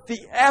forth the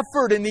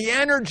effort and the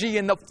energy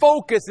and the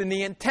focus and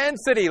the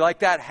intensity like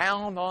that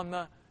hound on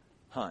the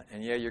hunt.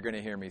 And yeah, you're going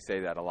to hear me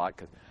say that a lot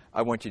because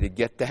I want you to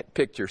get that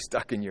picture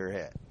stuck in your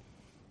head.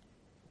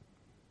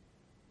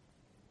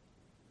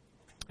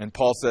 And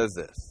Paul says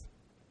this,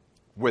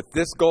 with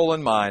this goal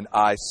in mind,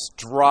 I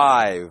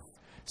strive.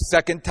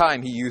 Second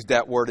time he used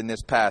that word in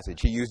this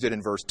passage. He used it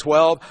in verse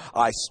 12.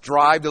 I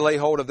strive to lay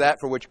hold of that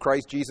for which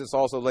Christ Jesus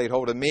also laid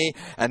hold of me.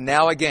 And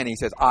now again he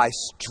says, I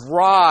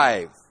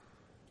strive.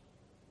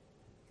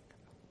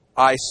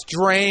 I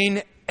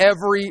strain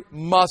every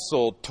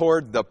muscle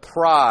toward the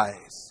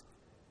prize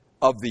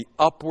of the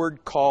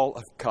upward call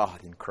of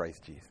God in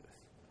Christ Jesus.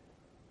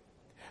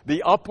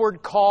 The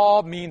upward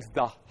call means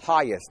the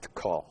highest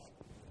call.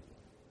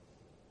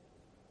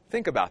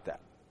 Think about that.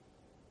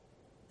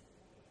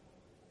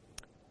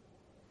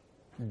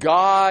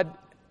 God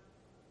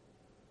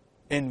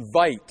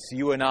invites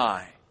you and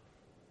I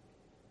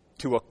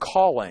to a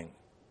calling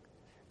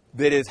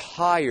that is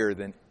higher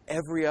than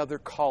every other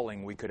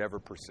calling we could ever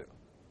pursue.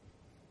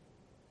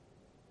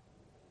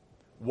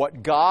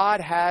 What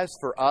God has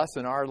for us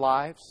in our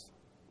lives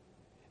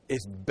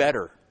is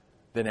better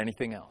than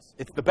anything else.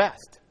 It's the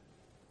best.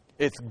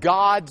 It's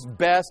God's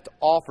best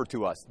offer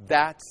to us.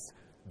 That's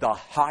the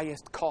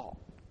highest call.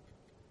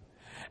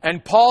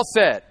 And Paul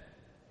said,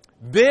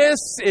 this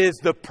is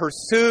the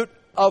pursuit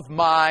of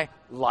my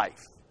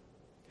life.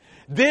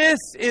 This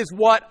is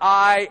what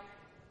I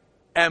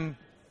am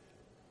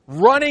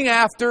running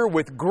after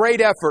with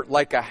great effort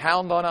like a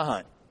hound on a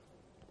hunt.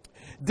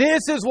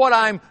 This is what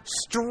I'm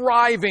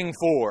striving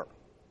for.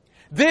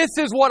 This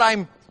is what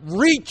I'm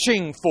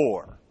reaching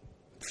for.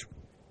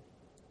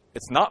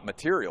 It's not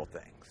material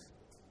things.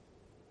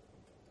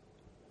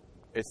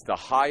 It's the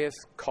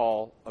highest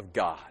call of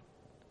God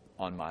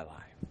on my life.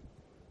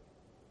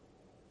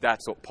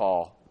 That's what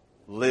Paul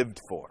lived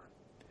for.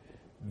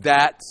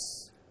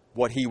 That's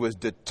what he was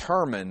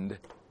determined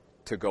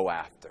to go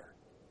after.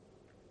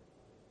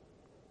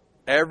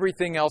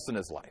 Everything else in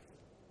his life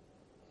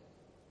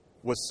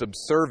was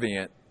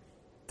subservient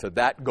to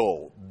that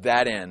goal,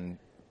 that end,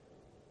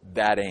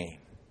 that aim.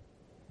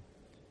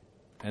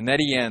 And then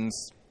he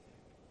ends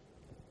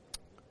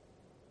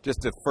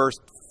just the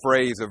first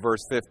phrase of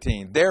verse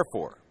 15.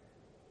 Therefore,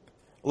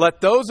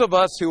 let those of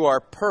us who are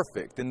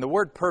perfect, and the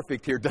word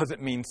perfect here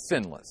doesn't mean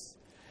sinless.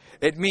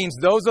 It means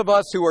those of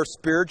us who are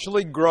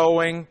spiritually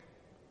growing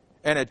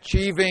and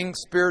achieving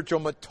spiritual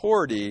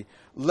maturity,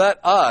 let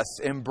us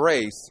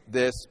embrace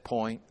this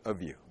point of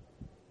view.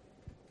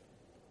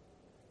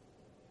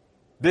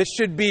 This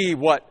should be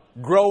what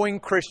growing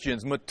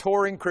Christians,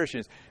 maturing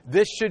Christians,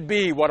 this should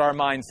be what our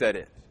mindset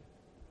is.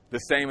 The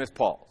same as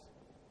Paul's.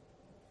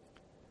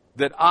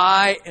 That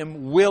I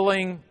am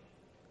willing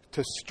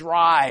to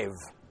strive,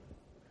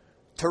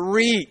 to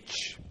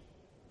reach,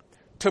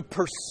 to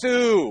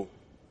pursue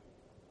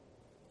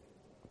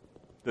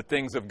the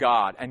things of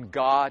God and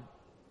God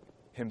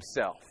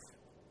Himself.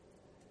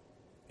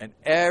 And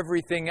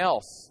everything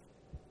else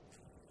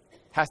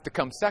has to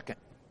come second.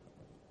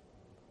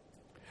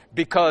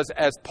 Because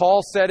as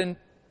Paul said in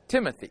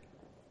Timothy,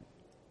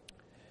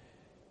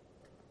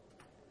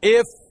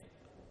 if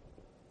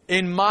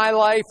in my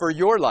life or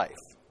your life,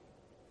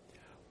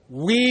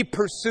 we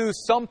pursue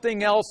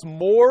something else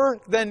more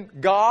than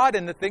God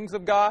and the things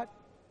of God,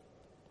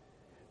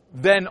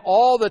 then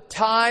all the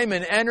time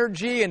and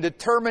energy and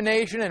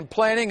determination and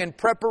planning and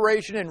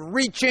preparation and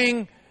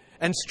reaching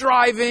and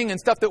striving and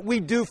stuff that we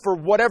do for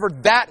whatever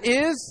that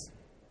is,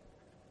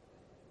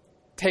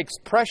 takes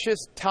precious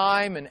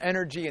time and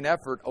energy and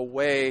effort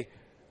away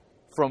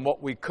from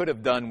what we could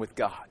have done with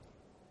God.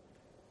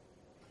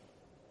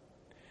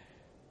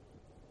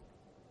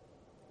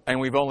 And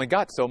we've only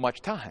got so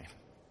much time.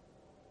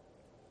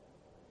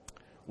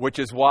 Which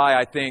is why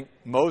I think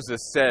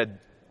Moses said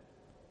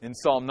in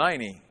Psalm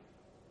 90,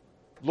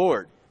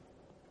 Lord,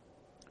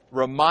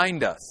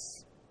 remind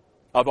us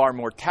of our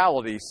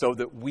mortality so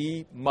that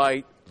we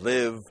might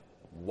live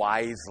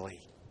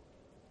wisely.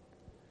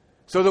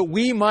 So that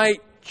we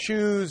might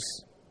choose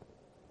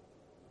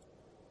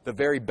the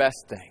very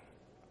best thing.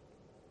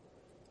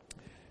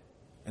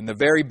 And the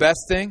very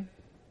best thing,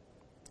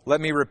 let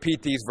me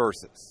repeat these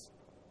verses.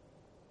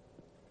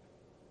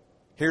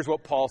 Here's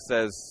what Paul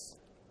says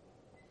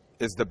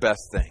is the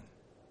best thing.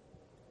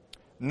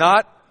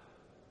 Not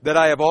that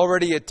I have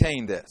already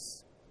attained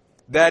this.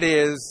 That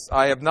is,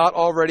 I have not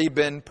already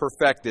been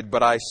perfected,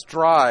 but I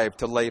strive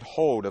to lay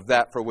hold of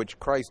that for which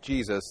Christ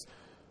Jesus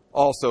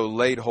also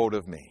laid hold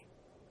of me.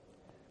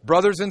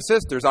 Brothers and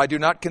sisters, I do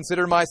not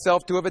consider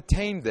myself to have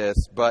attained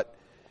this, but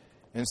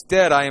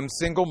instead I am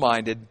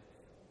single-minded,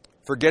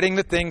 forgetting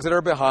the things that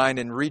are behind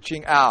and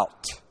reaching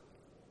out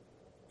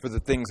for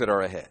the things that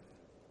are ahead.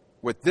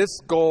 With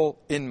this goal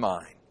in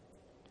mind,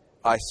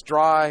 I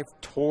strive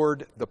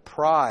toward the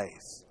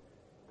prize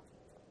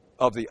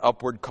of the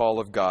upward call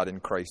of God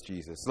in Christ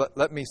Jesus.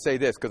 Let me say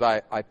this,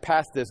 because I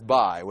passed this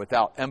by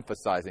without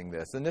emphasizing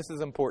this, and this is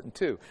important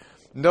too.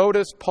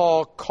 Notice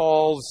Paul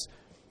calls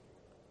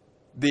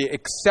the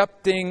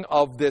accepting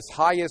of this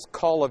highest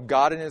call of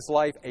God in his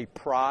life a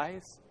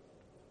prize,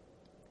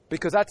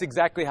 because that's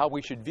exactly how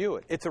we should view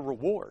it. It's a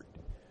reward.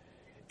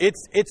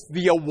 It's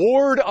the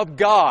award of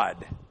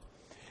God.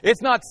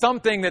 It's not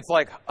something that's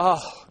like, oh,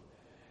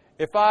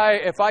 if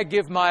I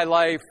give my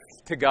life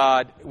to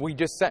God, we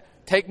just say,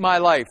 take my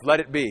life, let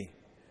it be.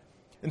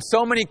 And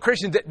so many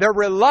Christians, they're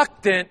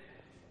reluctant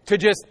to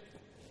just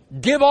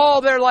give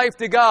all their life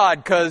to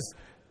God because,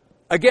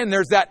 again,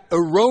 there's that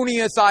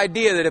erroneous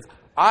idea that if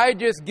I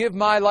just give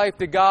my life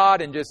to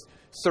God and just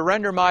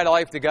surrender my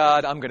life to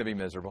God, I'm going to be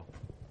miserable.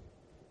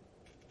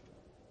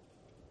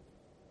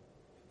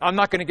 I'm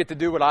not going to get to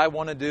do what I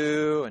want to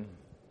do, and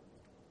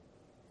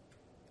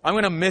I'm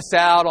going to miss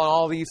out on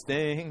all these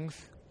things.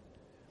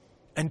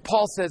 And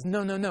Paul says,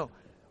 no.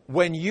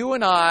 When you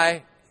and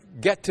I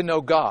get to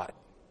know God,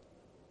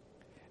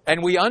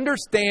 and we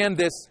understand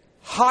this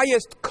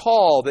highest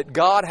call that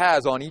God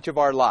has on each of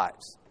our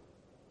lives,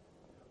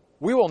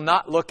 we will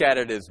not look at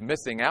it as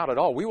missing out at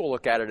all. We will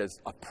look at it as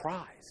a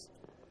prize,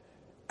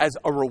 as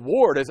a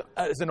reward,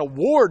 as an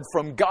award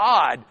from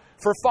God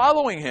for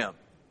following Him.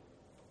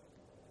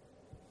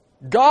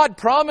 God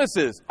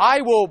promises,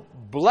 I will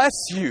bless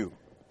you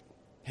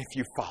if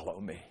you follow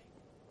me.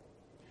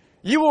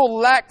 You will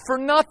lack for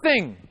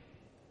nothing.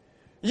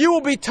 You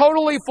will be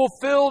totally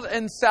fulfilled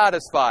and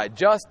satisfied.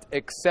 Just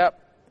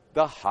accept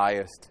the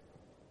highest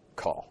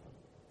call.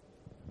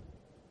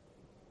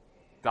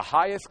 The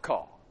highest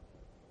call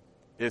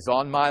is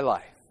on my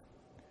life.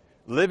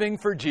 Living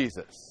for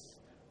Jesus,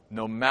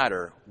 no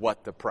matter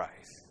what the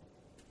price.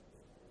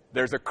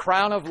 There's a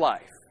crown of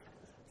life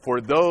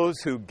for those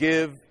who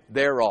give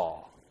their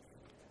all.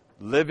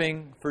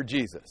 Living for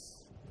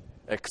Jesus,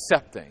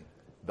 accepting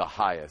the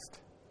highest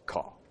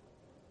call.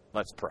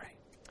 Let's pray.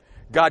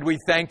 God, we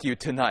thank you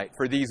tonight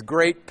for these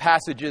great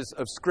passages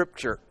of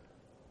Scripture.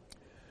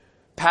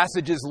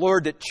 Passages,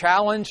 Lord, that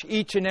challenge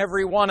each and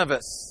every one of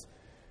us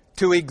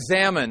to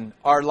examine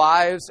our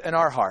lives and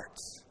our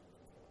hearts.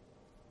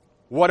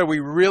 What do we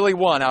really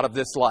want out of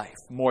this life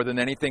more than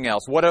anything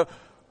else? What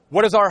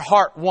does our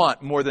heart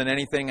want more than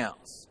anything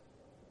else?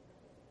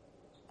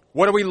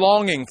 What are we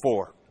longing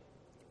for?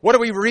 What are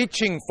we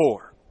reaching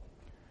for?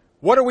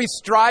 What are we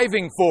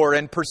striving for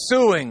and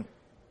pursuing?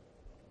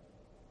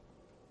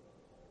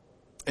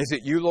 Is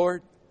it you,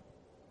 Lord,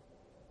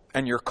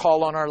 and your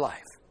call on our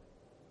life?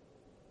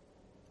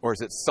 Or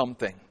is it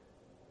something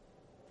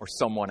or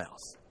someone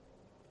else?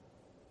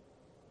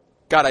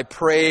 God, I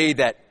pray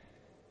that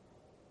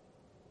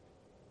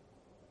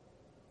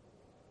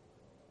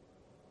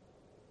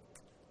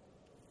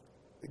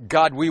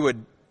God, we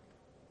would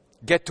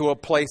get to a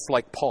place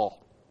like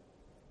Paul,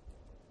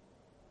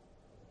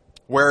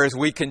 where as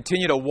we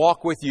continue to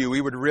walk with you, we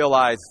would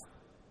realize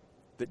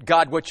that,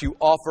 God, what you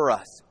offer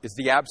us is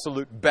the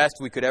absolute best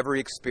we could ever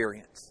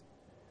experience.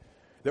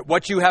 That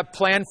what you have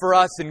planned for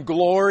us in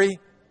glory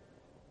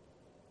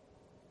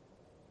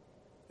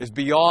is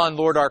beyond,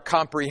 Lord, our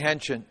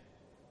comprehension.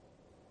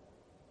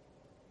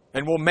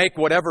 And will make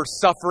whatever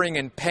suffering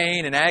and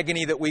pain and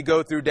agony that we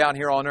go through down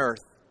here on earth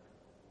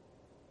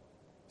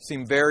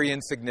seem very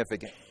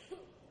insignificant.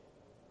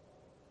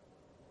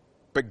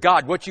 But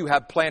God, what you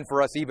have planned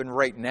for us even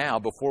right now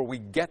before we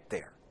get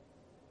there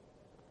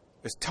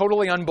is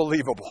totally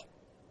unbelievable.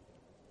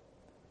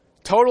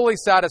 Totally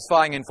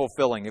satisfying and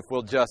fulfilling if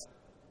we'll just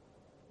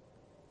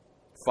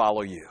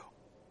follow you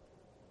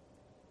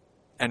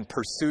and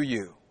pursue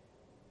you.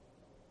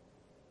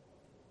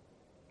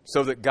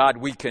 So that, God,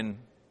 we can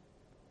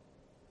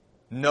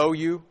know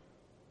you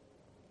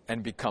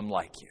and become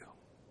like you.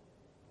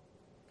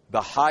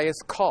 The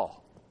highest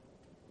call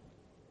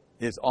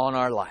is on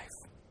our life.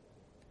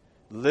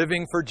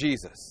 Living for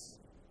Jesus,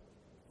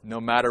 no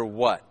matter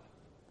what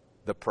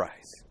the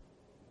price.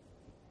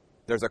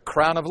 There's a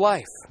crown of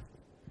life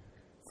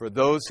for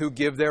those who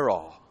give their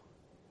all.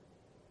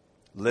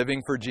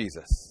 Living for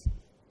Jesus,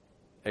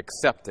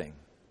 accepting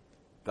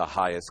the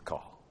highest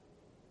call.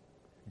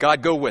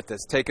 God, go with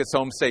us. Take us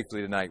home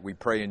safely tonight. We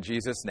pray in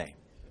Jesus' name.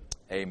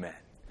 Amen.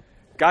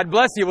 God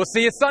bless you. We'll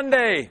see you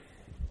Sunday.